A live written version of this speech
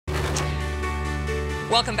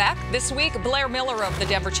Welcome back. This week, Blair Miller of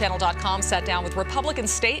thedenverchannel.com sat down with Republican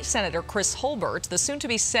State Senator Chris Holbert, the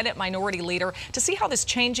soon-to-be Senate Minority Leader, to see how this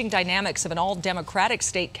changing dynamics of an all-Democratic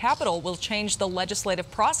state capitol will change the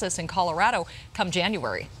legislative process in Colorado come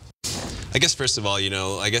January. I guess first of all,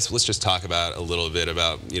 I guess let's just talk about a little bit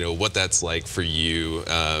about, what that's like for you,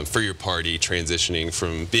 for your party transitioning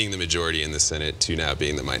from being the majority in the Senate to now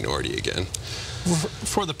being the minority again.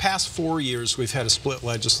 For the past 4 years, we've had a split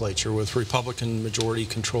legislature with Republican majority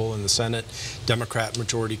control in the Senate, Democrat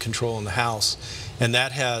majority control in the House. And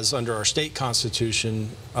that has, under our state constitution,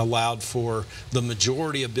 allowed for the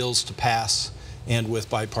majority of bills to pass and with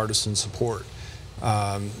bipartisan support.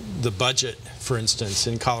 The budget, for instance,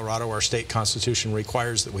 in Colorado, our state constitution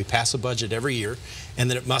requires that we pass a budget every year and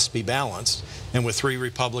that it must be balanced. And with 3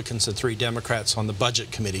 Republicans and 3 Democrats on the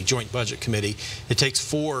budget committee, joint budget committee, it takes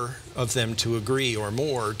 4 of them to agree or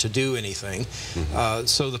more to do anything.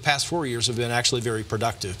 So the past 4 years have been actually very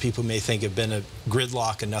productive. People may think have been a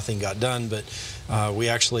gridlock and nothing got done, but we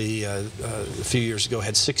actually, a few years ago,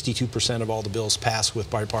 had 62% of all the bills passed with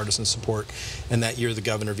bipartisan support, and that year the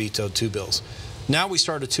governor vetoed 2 bills. Now we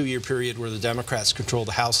start a 2-year period where the Democrats control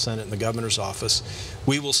the House, Senate, and the governor's office.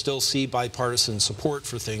 We will still see bipartisan support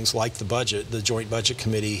for things like the budget. The Joint Budget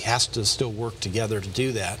Committee has to still work together to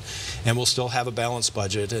do that. And we'll still have a balanced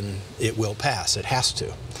budget, and it will pass. It has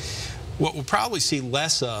to. What we'll probably see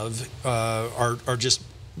less of are just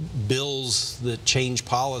bills that change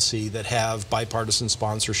policy that have bipartisan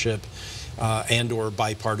sponsorship and or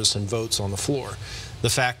bipartisan votes on the floor. The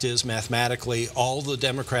fact is, mathematically, all the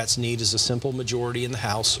Democrats need is a simple majority in the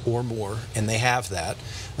House or more, and they have that.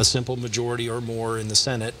 A simple majority or more in the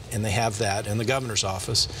Senate, and they have that in the governor's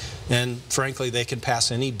office. And frankly, they can pass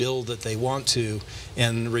any bill that they want to,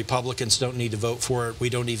 and Republicans don't need to vote for it. We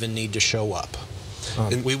don't even need to show up.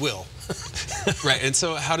 And we will. Right, and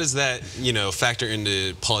so how does that, factor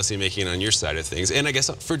into policymaking on your side of things? And I guess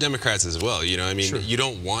for Democrats as well, I mean, Sure. You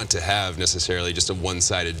don't want to have necessarily just a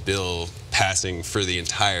one-sided bill passing for the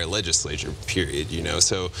entire legislature, period,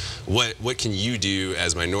 So what can you do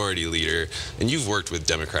as minority leader? And you've worked with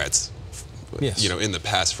Democrats, yes, in the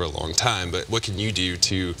past for a long time, but what can you do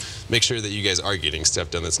to make sure that you guys are getting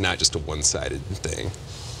stuff done that's not just a one-sided thing?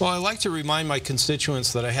 Well, I like to remind my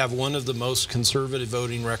constituents that I have one of the most conservative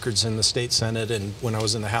voting records in the state Senate, and when I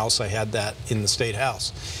was in the House, I had that in the state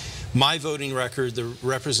House. My voting record, the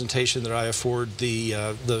representation that I afford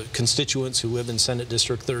the constituents who live in Senate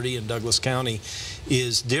District 30 in Douglas County,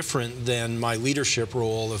 is different than my leadership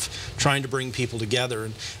role of trying to bring people together.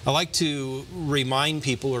 And I like to remind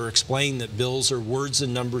people or explain that bills are words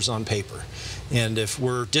and numbers on paper. And if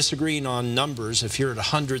we're disagreeing on numbers, if you're at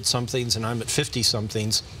 100 somethings and I'm at 50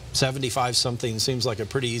 somethings, 75 something seems like a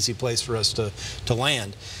pretty easy place for us to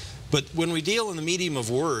land. But when we deal in the medium of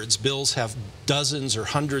words, bills have dozens or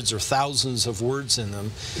hundreds or thousands of words in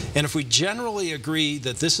them. And if we generally agree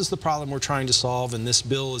that this is the problem we're trying to solve and this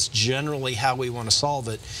bill is generally how we want to solve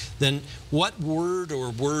it, then what word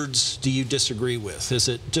or words do you disagree with? Is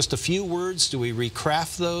it just a few words? Do we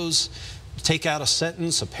recraft those? Take out a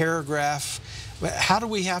sentence, a paragraph? How do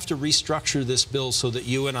we have to restructure this bill so that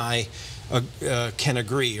you and I can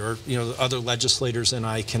agree, or other legislators and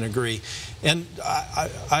I can agree? And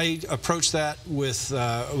I approach that with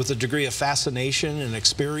a degree of fascination and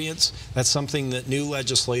experience. That's something that new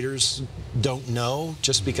legislators don't know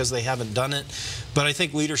just because they haven't done it. But I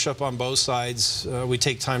think leadership on both sides, we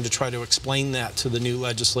take time to try to explain that to the new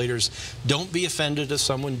legislators. Don't be offended if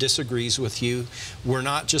someone disagrees with you. We're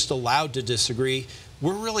not just allowed to disagree.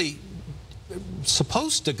 We're really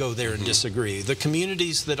supposed to go there and disagree. The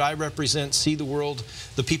communities that I represent see the world,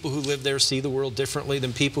 the people who live there see the world differently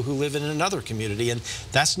than people who live in another community, and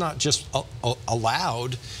that's not just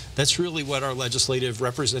allowed. That's really what our legislative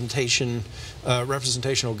representational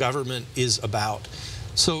government is about.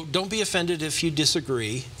 So don't be offended if you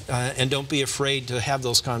disagree, and don't be afraid to have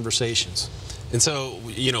those conversations. And so,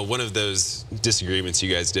 one of those disagreements you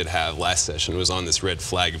guys did have last session was on this red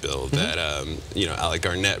flag bill that, Alec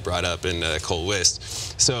Garnett brought up in Cole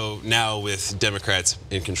Wist. So now with Democrats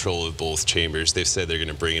in control of both chambers, they've said they're going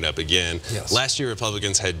to bring it up again. Yes. Last year,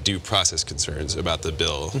 Republicans had due process concerns about the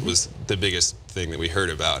bill. Was the biggest thing that we heard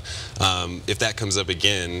about. If that comes up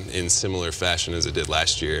again in similar fashion as it did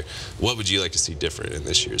last year, what would you like to see different in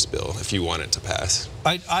this year's bill if you want it to pass?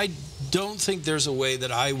 I don't think there's a way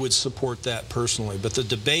that I would support that personally, but the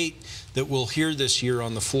debate that we'll hear this year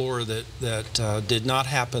on the floor that did not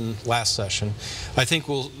happen last session. I think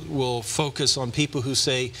we'll focus on people who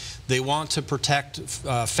say they want to protect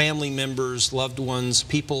family members, loved ones,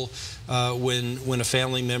 people when a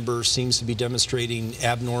family member seems to be demonstrating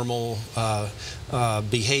abnormal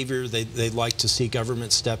behavior. They'd like to see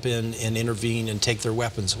government step in and intervene and take their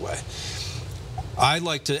weapons away. I'd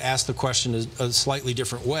like to ask the question a slightly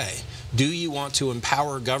different way. Do you want to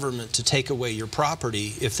empower government to take away your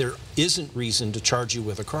property if there isn't reason to charge you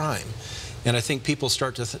with a crime? And I think people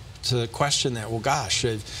start to question that. Well, gosh,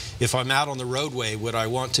 if I'm out on the roadway, would I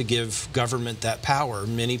want to give government that power?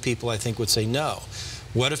 Many people, I think, would say no.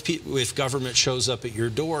 What if government shows up at your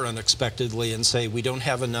door unexpectedly and say, we don't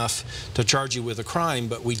have enough to charge you with a crime,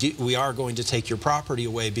 but we are going to take your property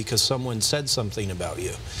away because someone said something about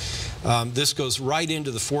you? This goes right into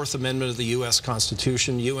the Fourth Amendment of the U.S.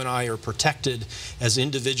 Constitution. You and I are protected as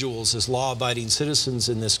individuals, as law-abiding citizens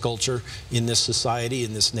in this culture, in this society,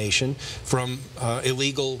 in this nation, from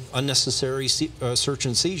illegal, unnecessary search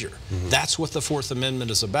and seizure. Mm-hmm. That's what the Fourth Amendment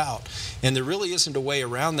is about. And there really isn't a way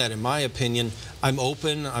around that, in my opinion. I'm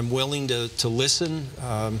open, I'm willing to listen,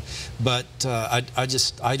 but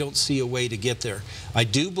I don't see a way to get there. I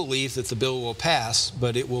do believe that the bill will pass,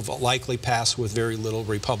 but it will likely pass with very little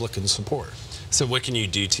Republican support. So what can you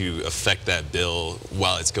do to affect that bill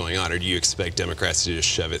while it's going on, or do you expect Democrats to just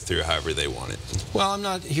shove it through however they want it? Well, I'm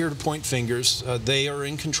not here to point fingers. They are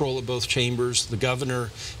in control of both chambers. The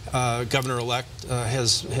governor-elect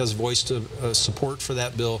has voiced support for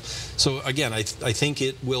that bill. So again, I think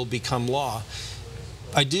it will become law.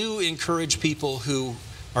 I do encourage people who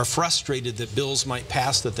are frustrated that bills might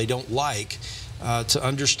pass that they don't like to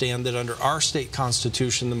understand that under our state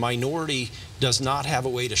constitution, the minority does not have a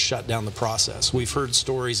way to shut down the process. We've heard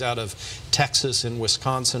stories out of Texas and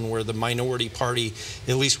Wisconsin where the minority party,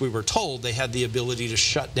 at least we were told, they had the ability to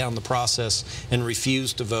shut down the process and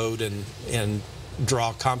refuse to vote and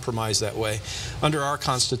draw compromise that way. Under our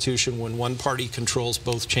Constitution, when one party controls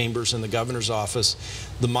both chambers and the governor's office,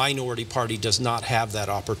 the minority party does not have that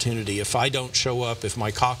opportunity. If I don't show up, if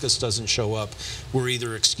my caucus doesn't show up, we're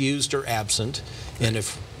either excused or absent. And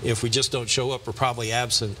if we just don't show up, we're probably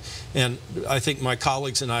absent. And I think my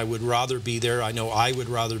colleagues and I would rather be there. I know I would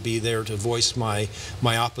rather be there to voice my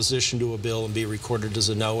opposition to a bill and be recorded as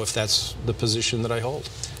a no if that's the position that I hold.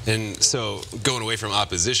 And so going away from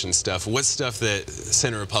opposition stuff, what's stuff that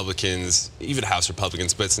Senate Republicans, even House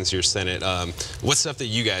Republicans, but since you're Senate, what's stuff that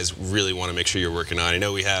you guys really want to make sure you're working on? I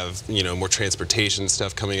know we have, more transportation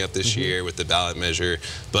stuff coming up this year with the ballot measure,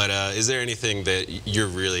 but is there anything that you're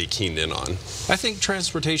really keened in on? I think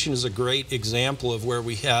transportation is a great example of where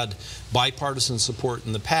we had bipartisan support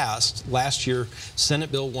in the past. Last year,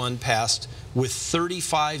 Senate Bill 1 passed with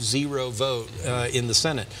 35-0 vote in the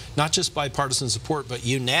Senate. Not just bipartisan support, but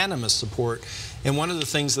unanimous support. And one of the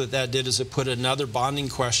things that did is it put another bonding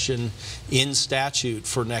question in statute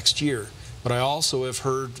for next year. But I also have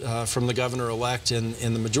heard from the governor-elect and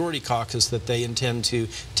the majority caucus that they intend to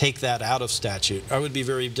take that out of statute. I would be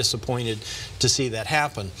very disappointed to see that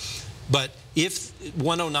happen. But if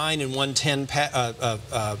 109 and 110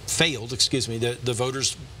 failed, excuse me, the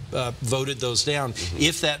voters voted those down.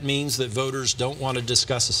 If that means that voters don't want to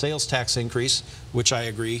discuss a sales tax increase, which I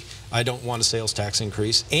agree, I don't want a sales tax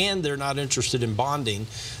increase, and they're not interested in bonding,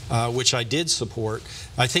 which I did support,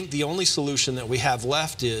 I think the only solution that we have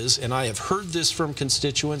left is, and I have heard this from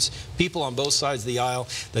constituents, people on both sides of the aisle,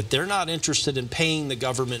 that they're not interested in paying the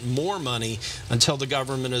government more money until the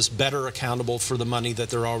government is better accountable for the money that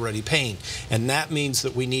they're already paying. And that means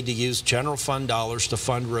that we need to use general fund dollars to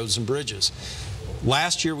fund roads and bridges.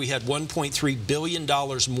 Last year we had $1.3 billion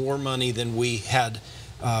more money than we had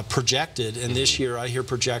projected, and this year I hear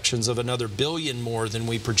projections of another $1 billion more than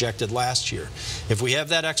we projected last year. If we have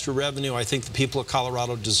that extra revenue, I think the people of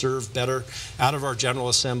Colorado deserve better out of our General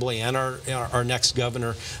Assembly and our next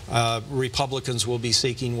governor. Republicans will be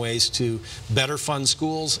seeking ways to better fund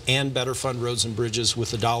schools and better fund roads and bridges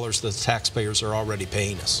with the dollars that the taxpayers are already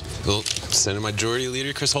paying us. Well, Senate Majority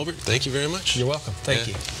Leader Chris Holbert, thank you very much. You're welcome. Thank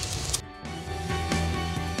you.